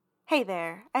Hey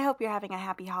there, I hope you're having a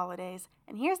happy holidays,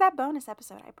 and here's that bonus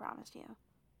episode I promised you.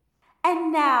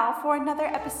 And now for another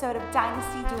episode of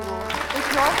Dynasty Duel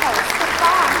with your host,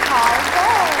 Stefan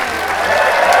Harvey.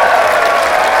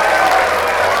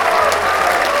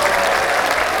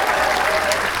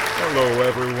 Hello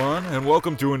everyone, and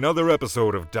welcome to another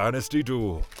episode of Dynasty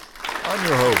Duel. I'm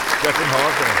your host, Stefan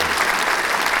Harvey.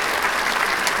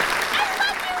 I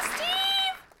love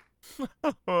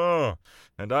you, Steve!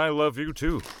 And I love you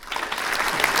too.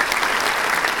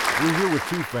 We're here with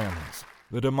two families,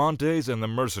 the DeMontes and the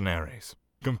Mercenaries,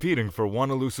 competing for one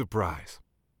elusive prize,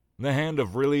 the hand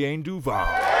of Rilliane Duval.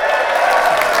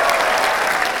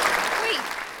 Wait,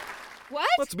 what?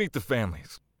 Let's meet the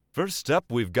families. First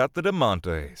up, we've got the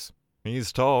DeMontes.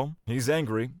 He's tall, he's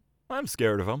angry, I'm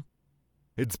scared of him.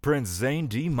 It's Prince Zane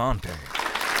D. Monte.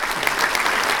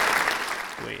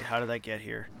 Wait, how did that get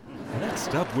here?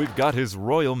 Next up, we've got His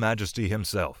Royal Majesty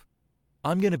himself.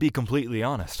 I'm gonna be completely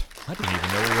honest, I didn't even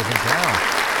know he was in town.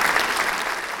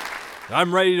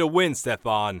 I'm ready to win,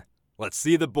 Stefan. Let's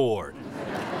see the board.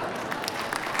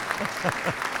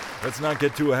 Let's not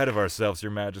get too ahead of ourselves,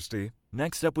 Your Majesty.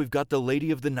 Next up, we've got the Lady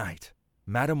of the Night,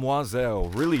 Mademoiselle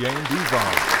Rilliane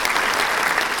Duval.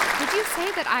 Did you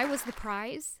say that I was the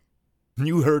prize?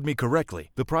 You heard me correctly.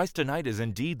 The prize tonight is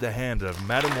indeed the hand of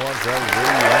Mademoiselle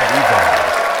Rilliane Duval.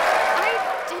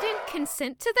 I didn't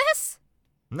consent to this?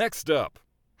 Next up.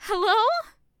 Hello?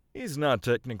 He's not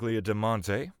technically a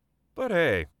DeMonte, but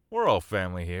hey, we're all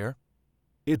family here.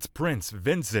 It's Prince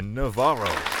Vincent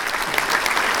Navarro.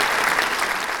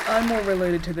 I'm more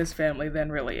related to this family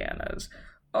than Rilliana's.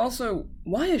 Also,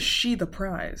 why is she the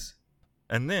prize?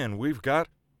 And then we've got...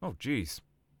 Oh, geez.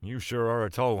 You sure are a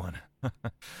tall one.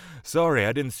 Sorry,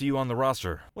 I didn't see you on the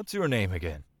roster. What's your name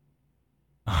again?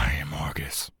 I am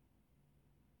Argus.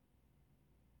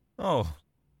 Oh,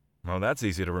 well, that's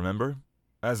easy to remember.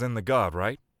 As in the god,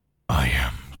 right? I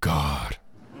am God.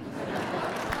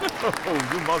 Oh,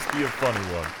 you must be a funny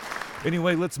one.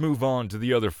 Anyway, let's move on to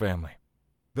the other family.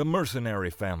 The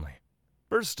Mercenary family.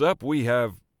 First up, we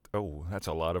have... Oh, that's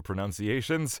a lot of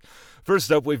pronunciations.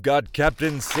 First up, we've got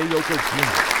Captain Sayoko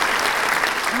Kina.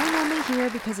 I'm only here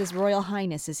because His Royal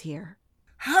Highness is here.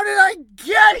 How did I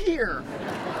get here?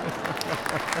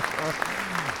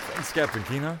 Thanks, Captain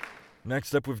Kina.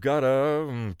 Next up, we've got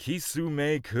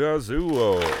Kisume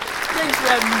Kazuo. Thanks for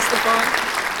having me, Stefan.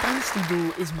 Dynasty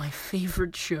Duel is my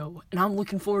favorite show, and I'm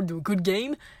looking forward to a good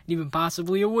game and even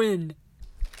possibly a win.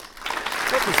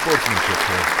 What's the sportsmanship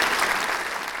here?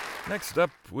 Next up,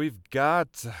 we've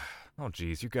got... Oh,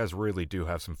 geez, you guys really do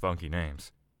have some funky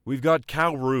names. We've got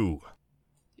Kaoru.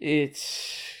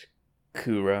 It's...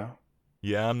 Kura.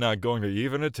 Yeah, I'm not going to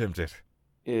even attempt it.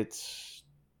 It's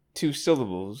 2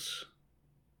 syllables.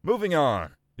 Moving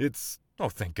on. It's... Oh,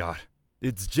 thank God.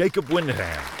 It's Jacob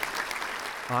Windham.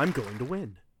 I'm going to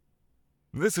win.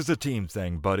 This is a team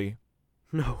thing, buddy.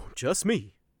 No, just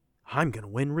me. I'm going to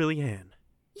win Rilliane.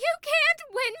 You can't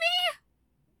win me?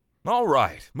 All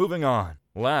right, moving on.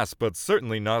 Last but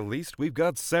certainly not least, we've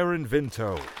got Saren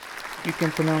Vinto. You can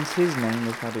pronounce his name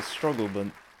without a struggle, but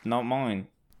not mine.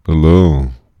 Hello.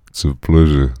 It's a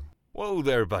pleasure. Whoa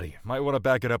there, buddy. Might want to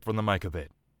back it up from the mic a bit.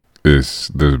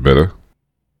 Is this better?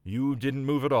 You didn't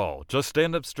move at all. Just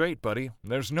stand up straight, buddy.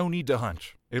 There's no need to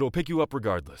hunch. It'll pick you up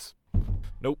regardless.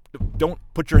 Nope, don't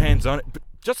put your hands on it.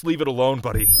 Just leave it alone,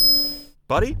 buddy.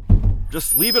 Buddy?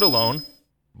 Just leave it alone.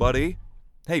 Buddy?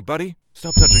 Hey, buddy,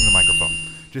 stop touching the microphone.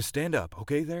 Just stand up,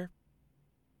 okay there?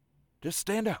 Just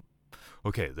stand up.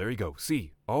 Okay, there you go.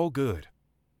 See, all good.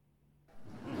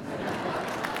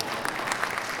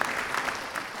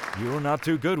 You're not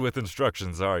too good with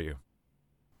instructions, are you?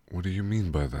 What do you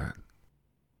mean by that?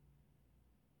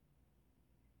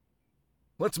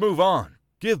 Let's move on.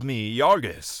 Give me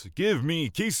Argus. Give me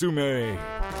Kisume.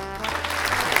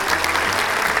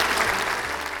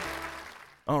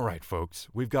 All right, folks.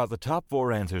 We've got the top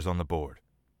 4 answers on the board.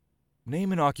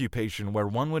 Name an occupation where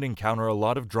one would encounter a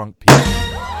lot of drunk people.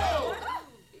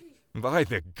 By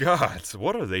the gods,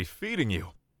 what are they feeding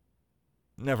you?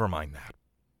 Never mind that.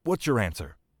 What's your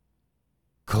answer?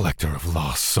 Collector of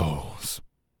lost souls.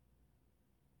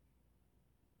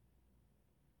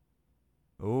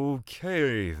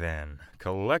 Okay, then.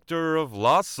 Collector of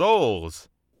lost souls.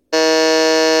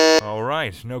 All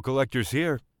right, no collectors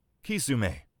here.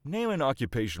 Kisume, name an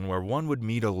occupation where one would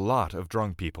meet a lot of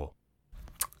drunk people.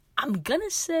 I'm gonna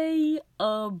say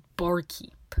a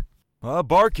barkeep. A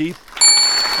barkeep.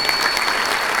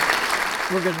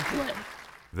 We're gonna play.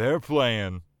 They're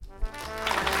playing.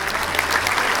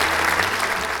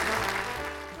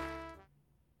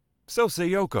 So,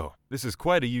 Sayoko, this is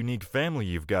quite a unique family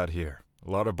you've got here. A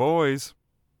lot of boys.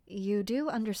 You do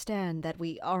understand that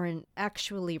we aren't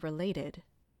actually related.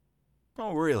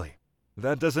 Oh, really?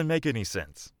 That doesn't make any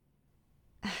sense.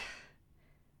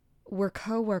 We're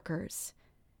co-workers,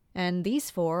 and these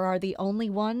four are the only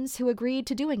ones who agreed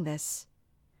to doing this.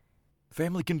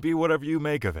 Family can be whatever you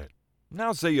make of it.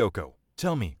 Now, Sayoko,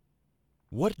 tell me,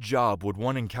 what job would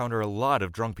one encounter a lot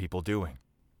of drunk people doing?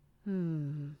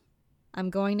 I'm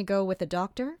going to go with a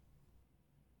doctor.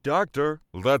 Doctor,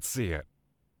 let's see it.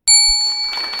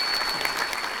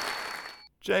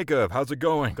 Jacob, how's it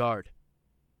going? Guard.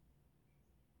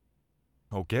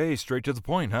 Okay, straight to the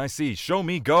point, I see. Show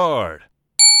me guard.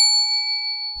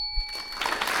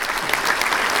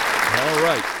 All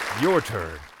right, your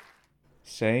turn.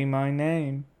 Say my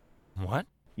name. What?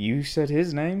 You said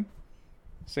his name.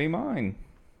 Say mine.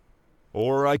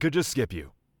 Or I could just skip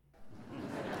you.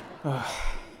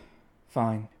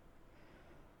 Fine.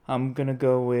 I'm gonna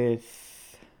go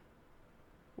with...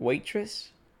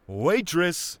 waitress?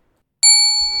 Waitress!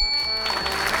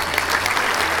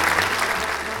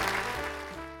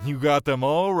 You got them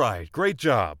all right. Great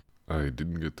job. I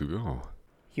didn't get to go.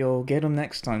 You'll get 'em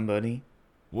next time, buddy.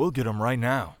 We'll get them right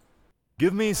now.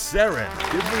 Give me Saren.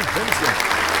 Give me Vincent.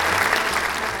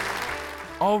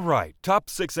 All right, top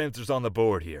 6 answers on the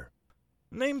board here.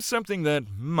 Name something that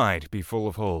might be full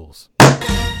of holes.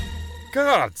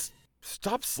 God,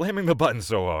 stop slamming the button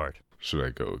so hard. Should I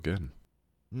go again?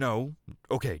 No.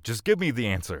 Okay, just give me the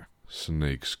answer.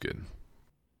 Snakeskin.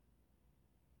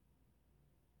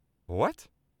 What?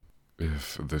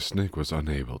 If the snake was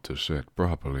unable to shed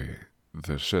properly,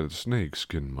 the shed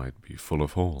snakeskin might be full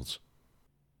of holes.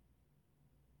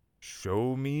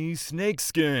 Show me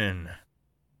snakeskin.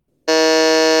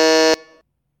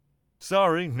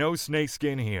 Sorry, no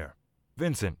snakeskin here.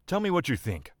 Vincent, tell me what you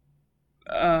think.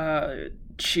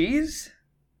 Cheese?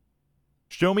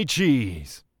 Show me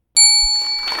cheese.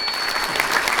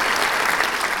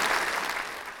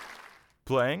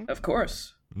 Playing? Of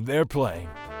course. They're playing.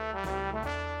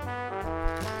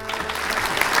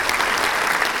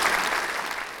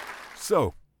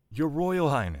 So, Your Royal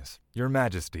Highness, Your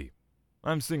Majesty.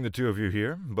 I'm seeing the two of you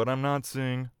here, but I'm not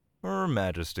seeing Her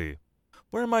Majesty.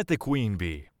 Where might the Queen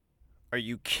be? Are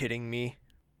you kidding me?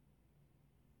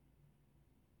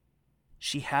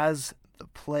 She has the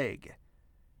plague.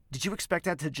 Did you expect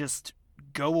that to just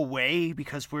go away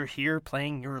because we're here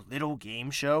playing your little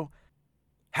game show?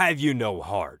 Have you no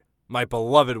heart? My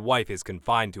beloved wife is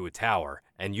confined to a tower,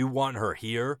 and you want her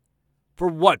here? For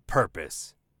what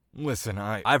purpose? Listen,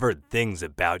 I've heard things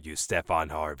about you, Stefan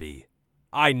Harvey.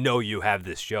 I know you have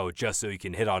this show just so you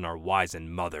can hit on our wives and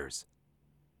mothers.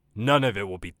 None of it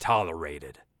will be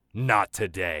tolerated. Not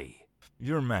today.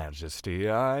 Your Majesty,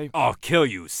 I'll kill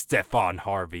you, Stefan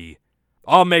Harvey.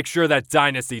 I'll make sure that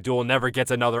Dynasty Duel never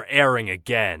gets another airing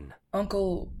again.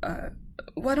 Uncle,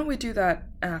 why don't we do that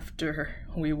after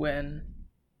we win?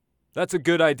 That's a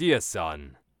good idea,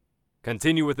 son.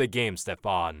 Continue with the game,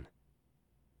 Stefan.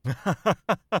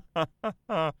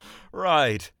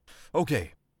 Right.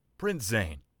 Okay, Prince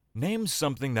Zane, name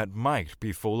something that might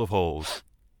be full of holes.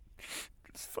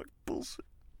 It's fucking bullshit.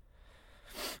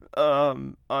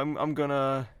 I'm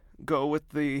gonna go with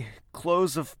the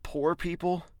clothes of poor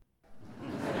people.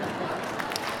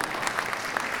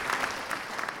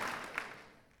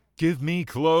 Give me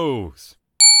clothes.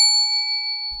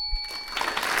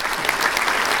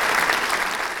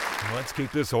 Let's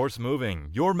keep this horse moving.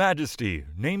 Your Majesty,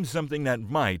 name something that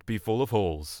might be full of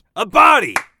holes. A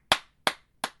body!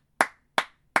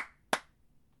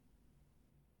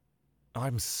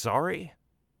 I'm sorry?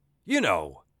 You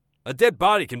know, a dead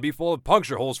body can be full of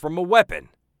puncture holes from a weapon.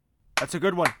 That's a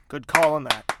good one. Good call on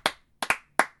that.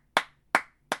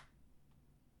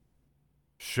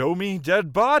 Show me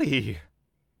dead body.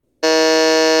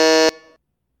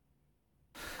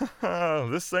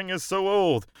 This thing is so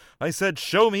old. I said,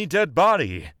 show me dead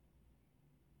body.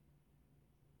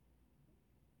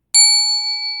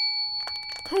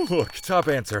 Oh, look, top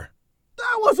answer.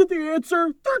 That wasn't the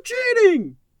answer. They're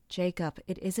cheating. Jacob,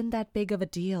 it isn't that big of a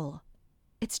deal.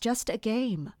 It's just a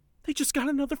game. They just got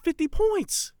another 50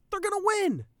 points. They're gonna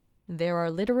win. There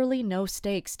are literally no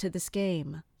stakes to this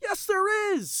game. Yes,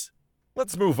 there is.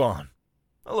 Let's move on.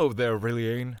 Hello there,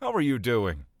 Rilliane. How are you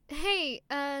doing? Hey,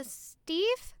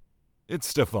 Steve? It's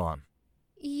Stefan.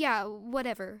 Yeah,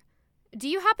 whatever. Do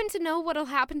you happen to know what'll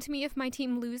happen to me if my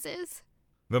team loses?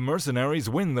 The mercenaries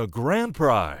win the grand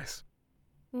prize.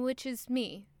 Which is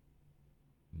me.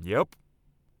 Yep.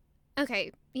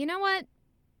 Okay, you know what?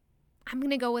 I'm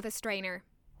gonna go with a strainer.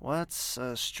 What's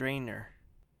a strainer?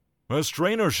 A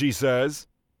strainer, she says.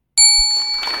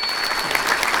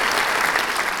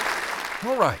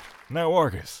 All right, now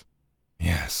Argus.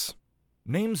 Yes.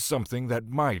 Name something that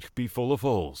might be full of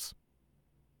holes.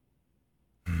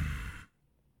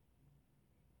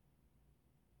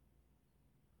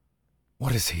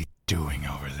 What is he doing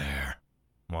over there?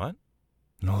 What?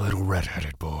 The little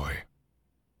red-headed boy.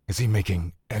 Is he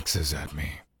making X's at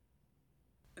me?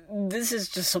 This is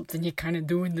just something you kind of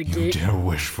do in the You game. dare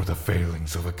wish for the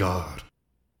failings of a god?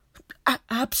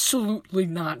 Absolutely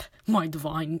not, my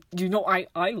divine. You know,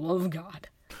 I love God.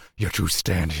 Yet you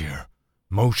stand here,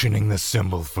 motioning the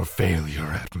symbol for failure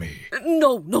at me.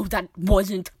 No, that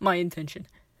wasn't my intention.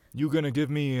 You gonna give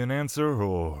me an answer,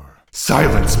 or...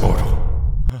 Silence, mortal!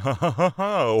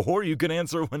 Or you can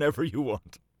answer whenever you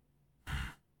want.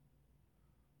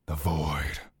 The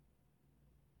void.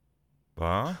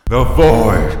 Huh? The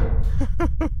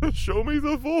void! Show me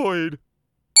the void!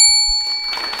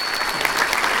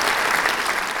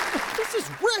 This is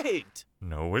rigged!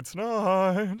 No, it's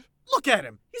not. Look at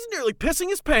him! He's nearly pissing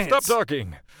his pants! Stop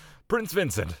talking! Prince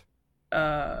Vincent.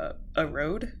 A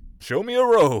road? Show me a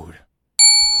road.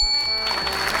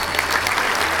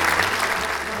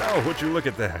 Now, would you look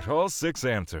at that? All 6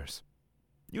 answers.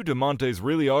 You DeMontes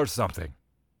really are something.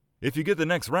 If you get the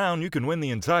next round, you can win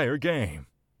the entire game.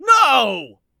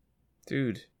 No!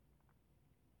 Dude,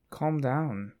 calm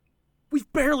down.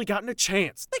 We've barely gotten a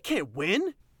chance. They can't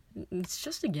win. It's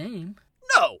just a game.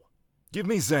 No! Give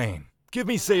me Zane. Give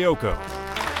me Sayoko.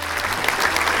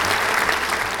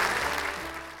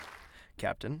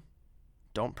 Captain,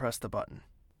 don't press the button.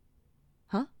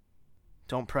 Huh?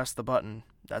 Don't press the button.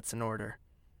 That's an order.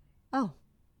 Oh,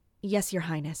 yes, Your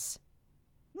Highness.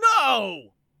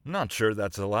 No! Not sure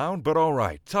that's allowed, but all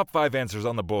right. Top 5 answers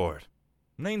on the board.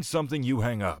 Name something you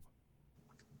hang up.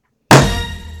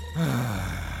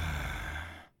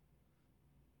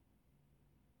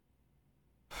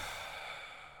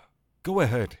 Go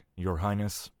ahead, Your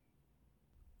Highness.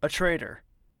 A traitor.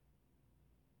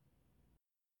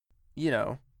 You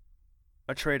know,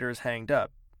 a traitor is hanged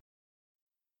up.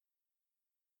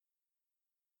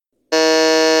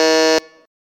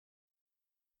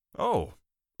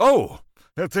 Oh,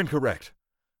 that's incorrect.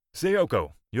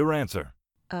 Sayoko, your answer.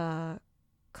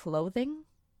 Clothing?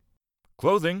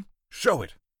 Clothing? Show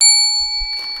it.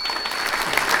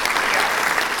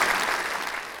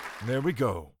 There we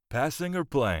go. Passing or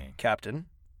playing? Captain,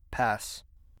 pass.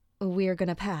 We're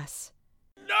gonna pass.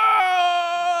 No!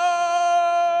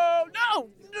 No!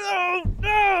 No!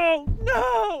 No!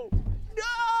 No!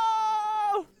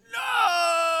 No! No!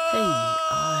 Hey,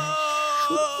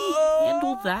 should we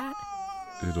handle that?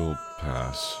 It'll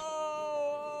pass.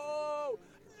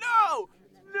 No!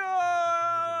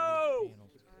 No!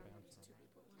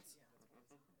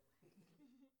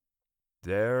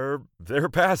 They're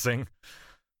passing.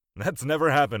 That's never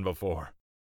happened before.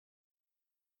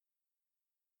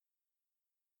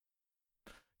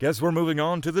 Guess we're moving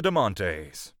on to the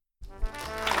DeMontes.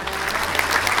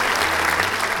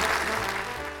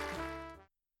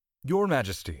 Your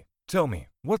Majesty, tell me,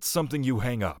 what's something you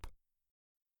hang up?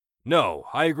 No,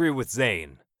 I agree with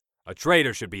Zane. A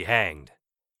traitor should be hanged.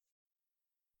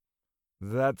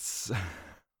 That's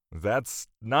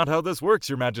not how this works,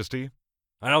 Your Majesty.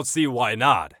 I don't see why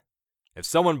not. If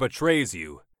someone betrays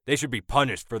you, they should be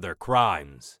punished for their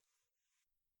crimes.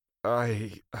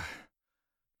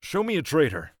 Show me a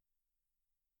traitor.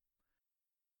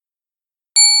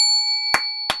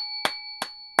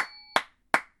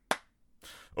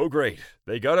 Oh, great.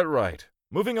 They got it right.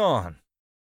 Moving on.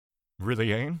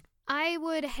 Really, Ain? I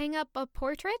would hang up a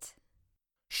portrait?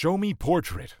 Show me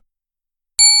portrait.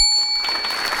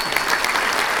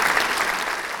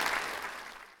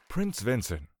 Prince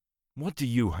Vincent, what do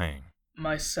you hang?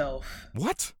 Myself.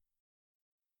 What?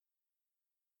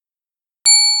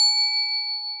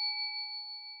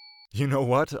 You know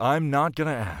what? I'm not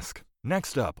gonna ask.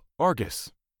 Next up,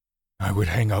 Argus. I would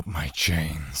hang up my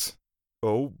chains.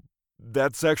 Oh,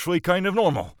 that's actually kind of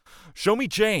normal. Show me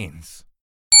chains.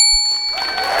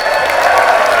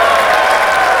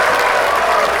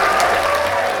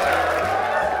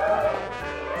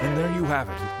 And there you have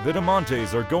it. The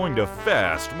DeMontes are going to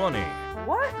fast money.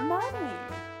 What money?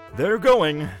 They're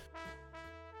going.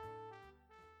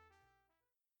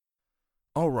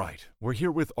 All right, we're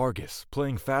here with Argus,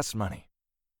 playing fast money.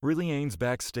 Really Ain's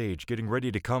backstage, getting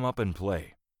ready to come up and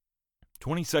play.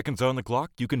 20 seconds on the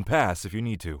clock, you can pass if you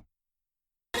need to.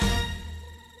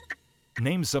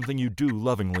 Name something you do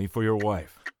lovingly for your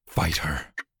wife. Fight her.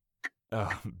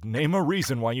 Name a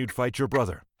reason why you'd fight your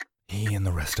brother. He and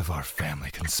the rest of our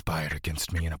family conspired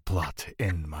against me in a plot to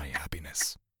end my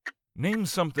happiness. Name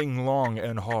something long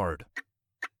and hard.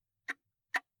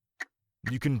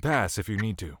 You can pass if you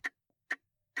need to.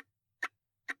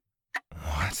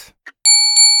 What?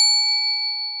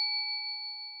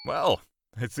 Well,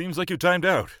 it seems like you timed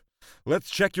out. Let's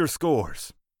check your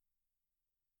scores.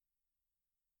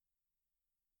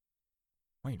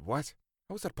 Wait, what?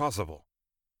 How is that possible?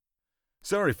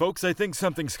 Sorry, folks, I think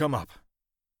something's come up.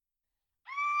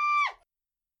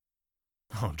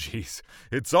 Oh, jeez.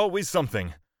 It's always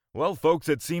something. Well, folks,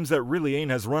 it seems that Rilliane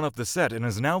has run off the set and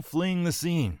is now fleeing the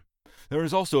scene. There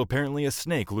is also apparently a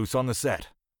snake loose on the set,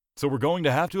 so we're going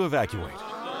to have to evacuate.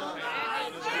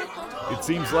 It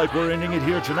seems like we're ending it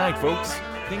here tonight, folks.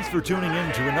 Thanks for tuning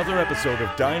in to another episode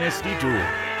of Dynasty Duel.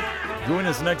 Join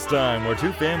us next time where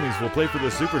two families will play for the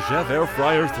Super Chef Air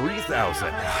Fryer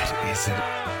 3000. What is an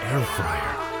air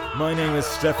fryer? My name is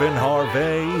Stefan Harvey,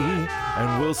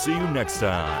 and we'll see you next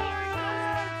time.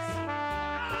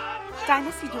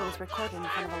 Dynasty Duel is recorded in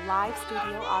front of a live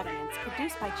studio audience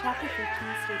produced by Chapter 15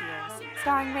 Studios.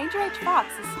 Starring Ranger H. Fox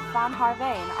as Stefan Harvey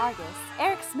and Argus,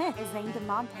 Eric Smith as Zane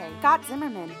DeMonte, Scott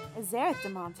Zimmerman as Zareth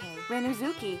DeMonte, Ren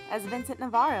Uzuki as Vincent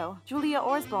Navarro, Julia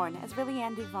Orsborn as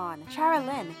Rilliane Duvon, Chara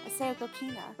Lynn as Sayoko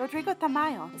Kina, Rodrigo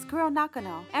Tamayo as Kuro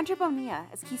Nakano, Andrew Bonilla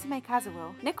as Kisame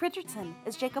Kazuo, Nick Richardson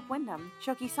as Jacob Wyndham,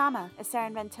 Shoki Sama as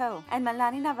Saren Vento, and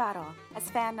Melanie Navarro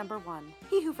as fan number 1.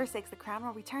 He Who Forsakes the Crown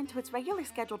will return to its regular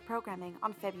scheduled programming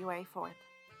on February 4th.